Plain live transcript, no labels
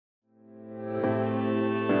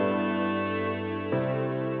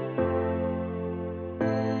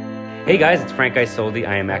Hey guys, it's Frank Isoldi.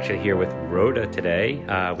 I am actually here with Rhoda today.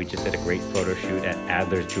 We just did a great photo shoot at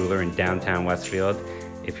Adlers Jeweler in downtown Westfield.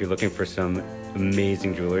 If you're looking for some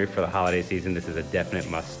amazing jewelry for the holiday season, this is a definite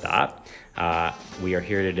must stop. We are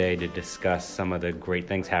here today to discuss some of the great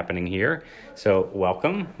things happening here. So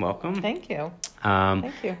welcome. Thank you.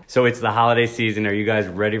 Thank you. So it's the holiday season. Are you guys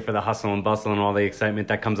ready for the hustle and bustle and all the excitement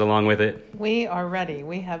that comes along with it? We are ready.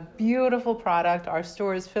 We have beautiful product. Our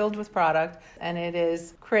store is filled with product, and it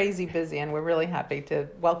is crazy busy, and we're really happy to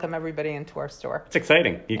welcome everybody into our store. It's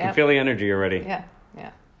exciting. You can feel the energy already. Yeah.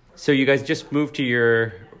 So you guys just moved to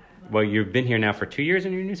you've been here now for 2 years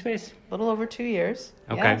in your new space? A little over 2 years.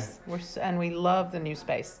 Okay. Yes. And we love the new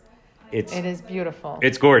space. It is beautiful.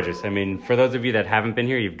 It's gorgeous. I mean, for those of you that haven't been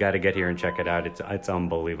here, you've got to get here and check it out. It's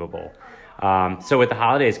unbelievable. So with the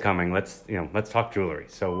holidays coming, let's talk jewelry.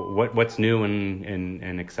 So what's new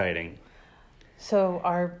and exciting?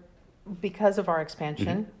 So because of our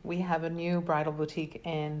expansion, we have a new bridal boutique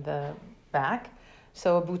in the back.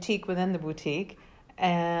 So a boutique within the boutique,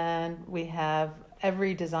 and we have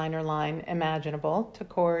every designer line imaginable: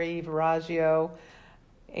 Tacori, Verragio,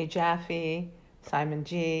 A. Jaffe, Simon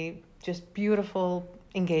G. Just beautiful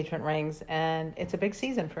engagement rings, and it's a big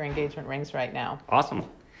season for engagement rings right now. Awesome.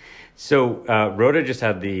 So Rhoda just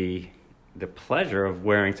had the pleasure of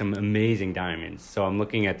wearing some amazing diamonds. So I'm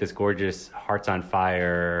looking at this gorgeous Hearts on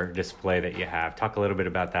Fire display that you have. Talk a little bit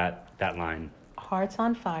about that line. Hearts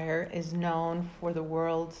on Fire is known for the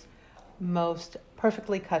world's most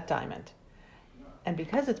perfectly cut diamond. And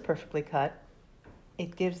because it's perfectly cut,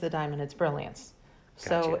 it gives the diamond its brilliance.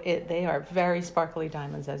 So Gotcha. they are very sparkly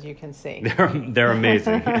diamonds, as you can see. They're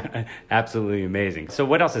amazing. Absolutely amazing. So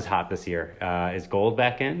what else is hot this year? Is gold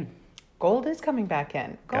back in? Gold is coming back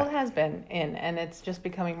in. Gold Yeah. has been in, and it's just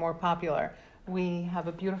becoming more popular. We have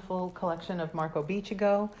a beautiful collection of Marco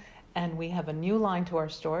Biccigo, and we have a new line to our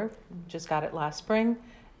store. Just got it last spring,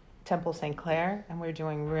 Temple St. Clair, and we're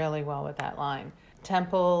doing really well with that line.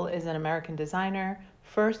 Temple is an American designer,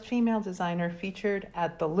 first female designer featured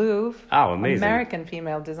at the Louvre. Oh, amazing. American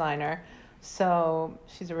female designer. So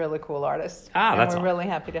she's a really cool artist. Ah, and that's we're really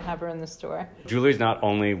happy to have her in the store. Jewelry's not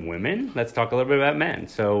only women. Let's talk a little bit about men.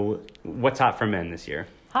 So what's hot for men this year?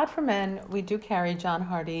 Hot for men, we do carry John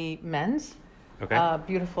Hardy men's. Okay.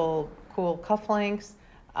 Beautiful, cool cufflinks.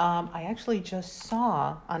 I actually just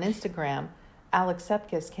saw on Instagram, Alex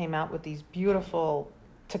Sepkis came out with these beautiful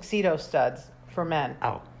tuxedo studs for men.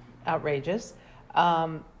 Oh. Outrageous.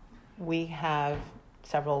 We have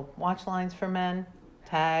several watch lines for men,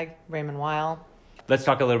 Tag, Raymond Weil. Let's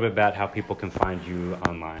talk a little bit about how people can find you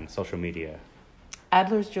online, social media.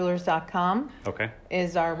 AdlersJewelers.com Okay.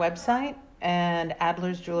 is our website, and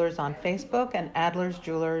Adlers Jewelers on Facebook, and Adlers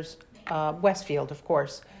Jewelers Westfield, of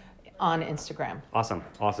course, on Instagram.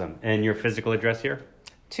 Awesome. And your physical address here?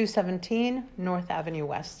 217 North Avenue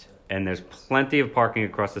West. And there's plenty of parking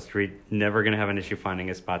across the street. Never going to have an issue finding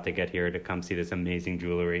a spot to get here to come see this amazing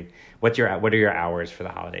jewelry. What are your hours for the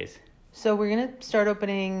holidays? So we're going to start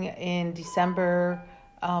opening in December.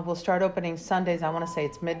 We'll start opening Sundays. I want to say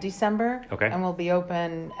it's mid-December. Okay. And we'll be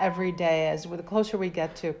open every day the closer we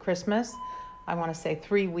get to Christmas. I want to say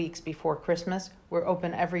 3 weeks before Christmas. We're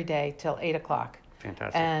open every day till 8 o'clock.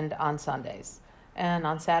 Fantastic. And on Sundays. And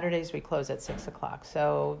on Saturdays, we close at 6 o'clock.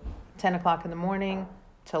 So 10 o'clock in the morning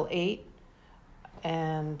till 8,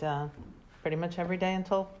 and pretty much every day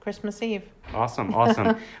until Christmas Eve. Awesome.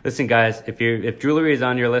 Listen, guys, if jewelry is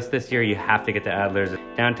on your list this year, you have to get to Adlers.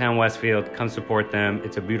 Downtown Westfield, come support them.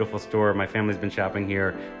 It's a beautiful store. My family's been shopping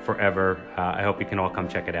here forever. I hope you can all come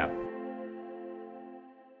check it out.